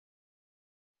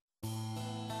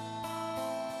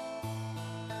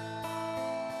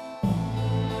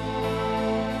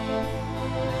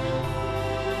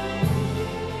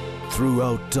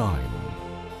Throughout time,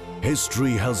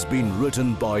 history has been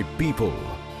written by people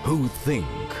who think.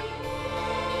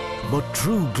 But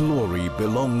true glory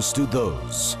belongs to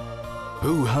those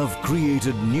who have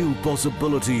created new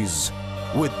possibilities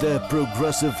with their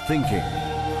progressive thinking.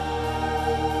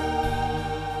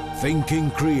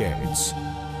 Thinking creates,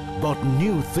 but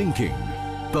new thinking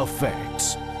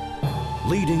perfects,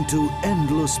 leading to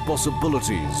endless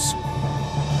possibilities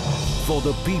for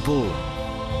the people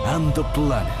and the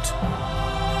planet.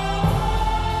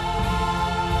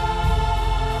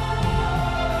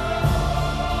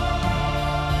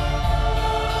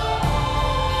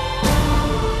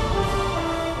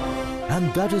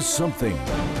 And that is something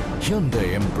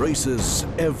Hyundai embraces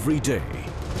every day.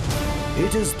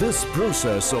 It is this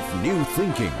process of new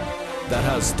thinking that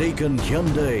has taken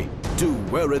Hyundai to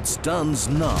where it stands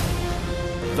now.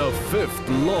 The fifth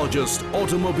largest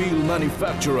automobile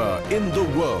manufacturer in the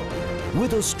world,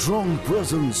 with a strong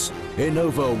presence in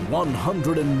over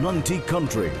 190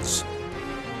 countries.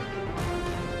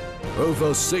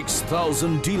 Over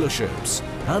 6,000 dealerships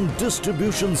and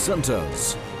distribution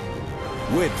centers.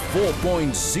 With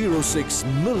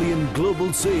 4.06 million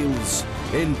global sales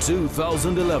in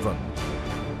 2011.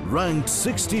 Ranked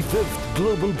 65th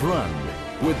global brand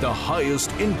with the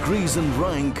highest increase in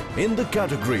rank in the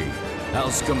category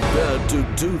as compared to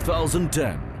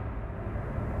 2010.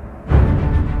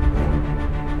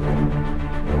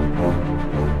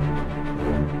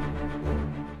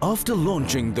 After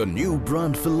launching the new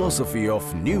brand philosophy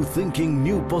of new thinking,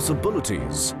 new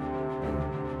possibilities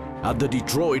at the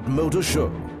Detroit Motor Show,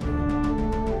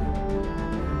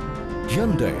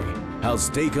 Hyundai has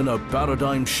taken a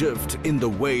paradigm shift in the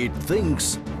way it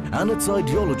thinks and its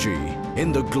ideology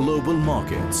in the global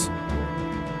markets.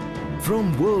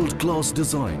 From world-class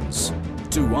designs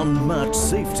to unmatched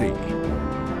safety,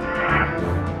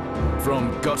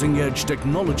 from cutting-edge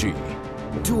technology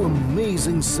to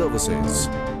amazing services,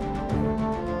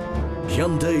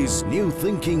 Hyundai's new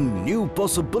thinking, new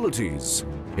possibilities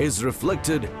is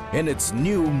reflected in its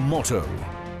new motto,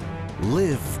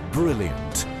 Live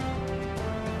Brilliant.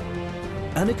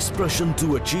 An expression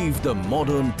to achieve the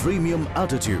modern premium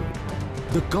attitude.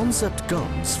 The concept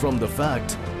comes from the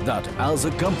fact that as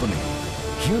a company,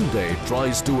 Hyundai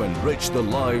tries to enrich the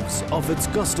lives of its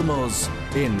customers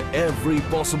in every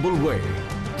possible way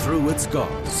through its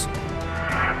cars.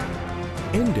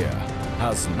 India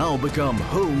has now become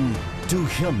home to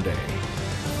Hyundai.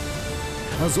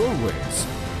 As always,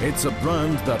 it's a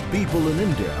brand that people in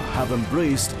India have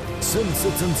embraced since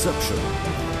its inception.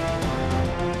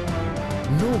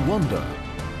 No wonder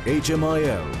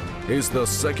HMIL is the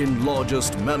second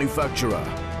largest manufacturer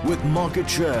with market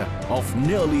share of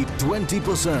nearly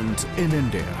 20% in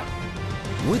India.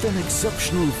 With an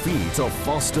exceptional feat of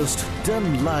fastest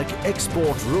 10 lakh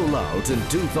export rollout in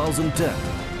 2010,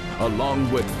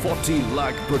 along with 40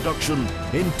 lakh production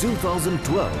in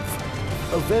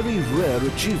 2012, a very rare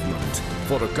achievement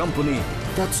for a company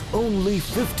that's only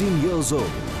 15 years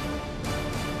old.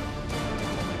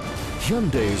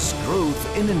 Hyundai's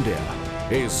growth in India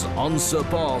is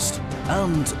unsurpassed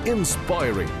and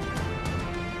inspiring.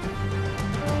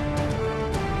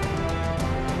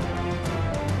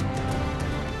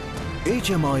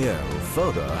 HMIL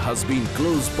further has been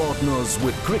close partners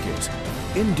with cricket,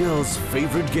 India's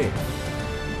favorite game.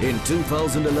 In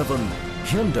 2011,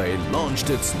 Hyundai launched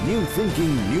its New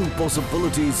Thinking, New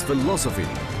Possibilities philosophy,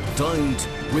 timed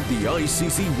with the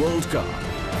ICC World Cup.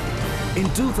 In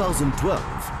 2012,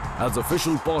 as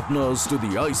official partners to the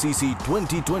ICC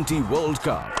 2020 World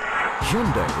Cup,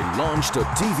 Hyundai launched a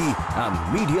TV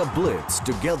and media blitz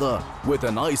together with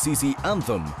an ICC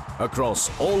anthem across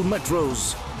all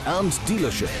metros and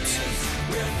dealerships.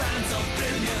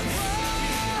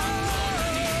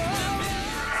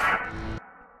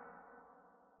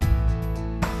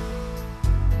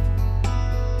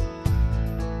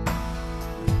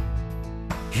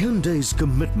 Hyundai's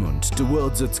commitment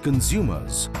towards its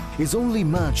consumers is only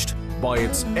matched by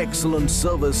its excellent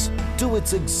service to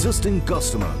its existing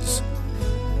customers.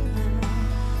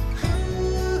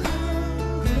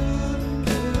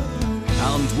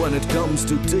 And when it comes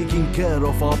to taking care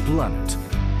of our planet,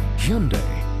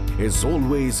 Hyundai is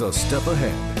always a step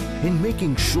ahead in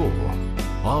making sure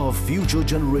our future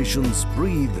generations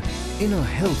breathe in a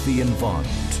healthy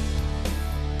environment.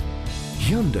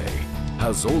 Hyundai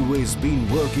has always been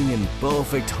working in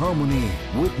perfect harmony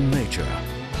with nature.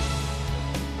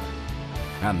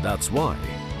 And that's why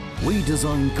we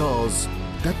design cars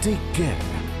that take care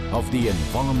of the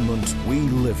environment we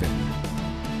live in.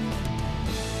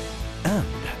 And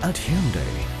at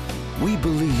Hyundai, we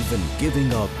believe in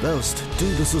giving our best to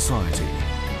the society.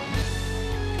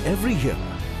 Every year,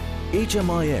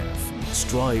 HMIF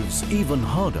strives even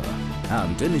harder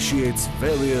and initiates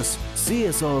various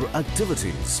CSR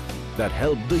activities that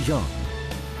help the young,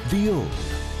 the old,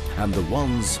 and the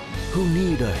ones who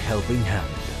need a helping hand.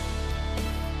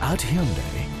 At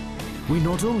Hyundai, we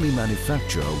not only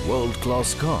manufacture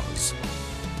world-class cars,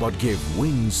 but give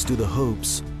wings to the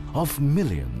hopes of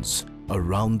millions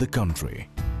around the country.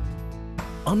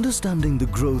 Understanding the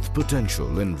growth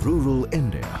potential in rural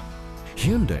India,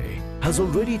 Hyundai has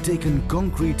already taken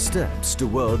concrete steps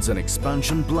towards an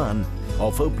expansion plan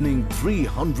of opening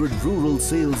 300 rural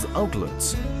sales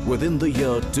outlets within the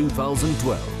year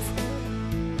 2012.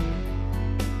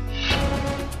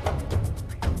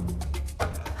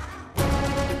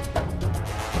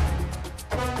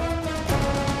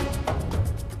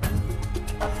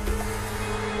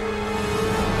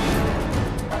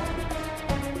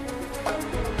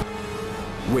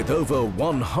 With over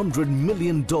 $100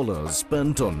 million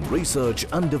spent on research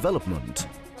and development,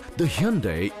 the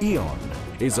Hyundai Eon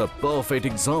is a perfect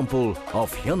example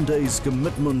of Hyundai's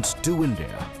commitment to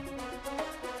India.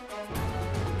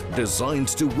 Designed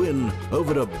to win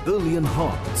over 1 billion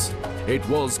hearts, it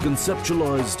was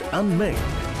conceptualized and made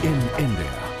in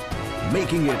India,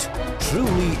 making it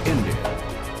truly Indian.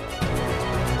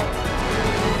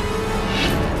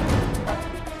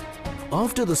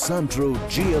 After the Santro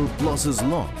GL Plus's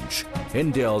launch,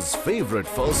 India's favorite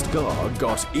first car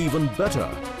got even better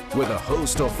with a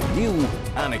host of new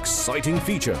and exciting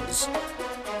features.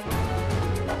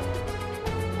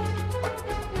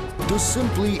 The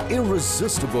simply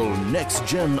irresistible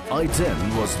next-gen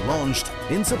i10 was launched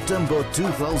in September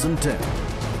 2010.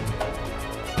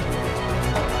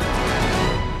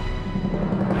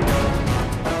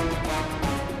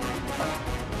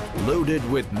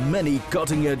 Loaded with many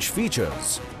cutting-edge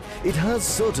features, it has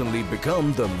certainly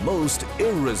become the most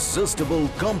irresistible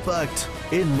compact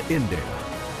in India.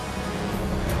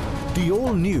 The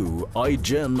all-new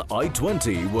iGen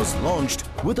i20 was launched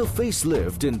with a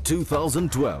facelift in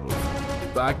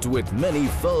 2012, packed with many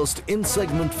first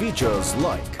in-segment features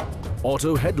like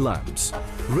auto headlamps,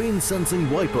 rain-sensing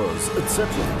wipers, etc.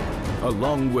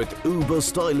 Along with uber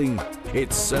styling,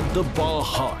 it set the bar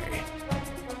high.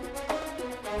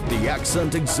 The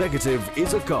Accent Executive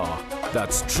is a car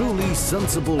that's truly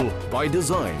sensible by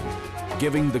design,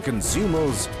 giving the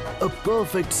consumers a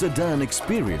perfect sedan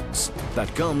experience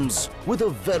that comes with a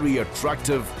very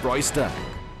attractive price tag.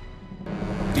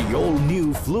 The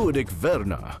all-new Fluidic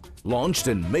Verna, launched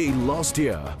in May last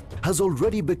year, has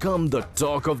already become the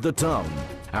talk of the town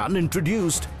and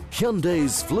introduced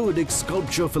Hyundai's fluidic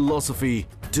sculpture philosophy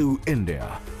to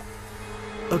India.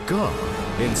 A car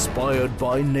inspired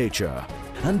by nature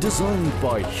and designed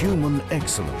by human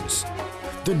excellence,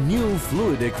 the new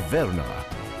Fluidic Verna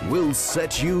will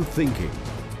set you thinking.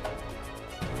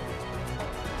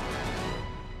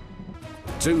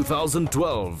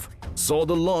 2012 saw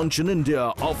the launch in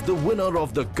India of the winner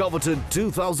of the coveted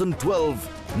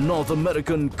 2012 North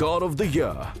American Car of the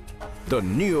Year, the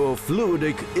new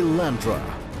Fluidic Elantra,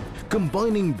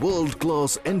 combining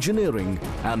world-class engineering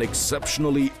and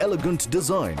exceptionally elegant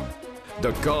design.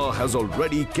 The car has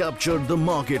already captured the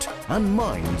market and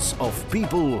minds of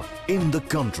people in the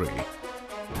country.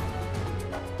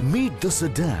 Meet the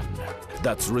sedan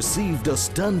that's received a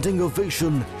standing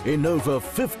ovation in over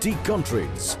 50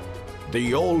 countries.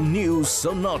 The all-new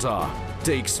Sonata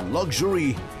takes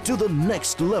luxury to the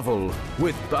next level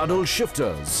with paddle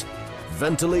shifters,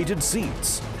 ventilated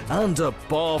seats, and a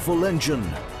powerful engine.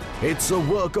 It's a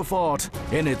work of art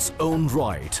in its own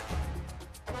right.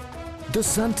 The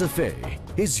Santa Fe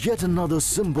is yet another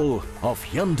symbol of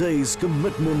Hyundai's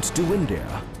commitment to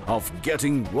India, of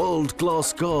getting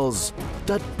world-class cars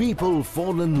that people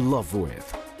fall in love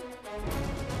with.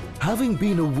 Having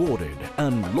been awarded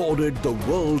and lauded the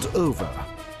world over,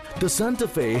 the Santa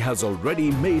Fe has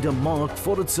already made a mark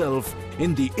for itself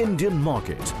in the Indian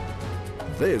market.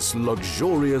 This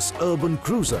luxurious urban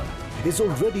cruiser is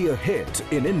already a hit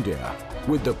in India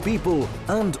with the people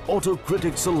and auto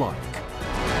critics alike.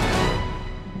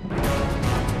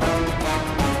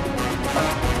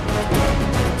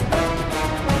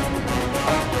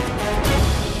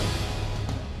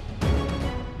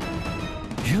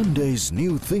 Hyundai's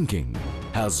new thinking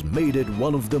has made it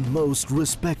one of the most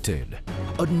respected,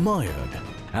 admired,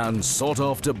 and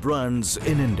sought-after brands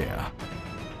in India.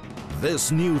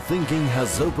 This new thinking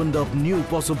has opened up new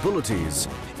possibilities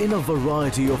in a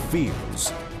variety of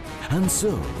fields. And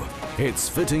so, it's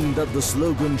fitting that the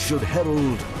slogan should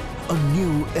herald a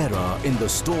new era in the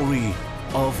story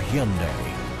of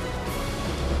Hyundai.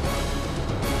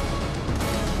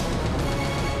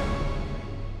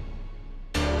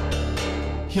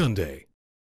 Hyundai.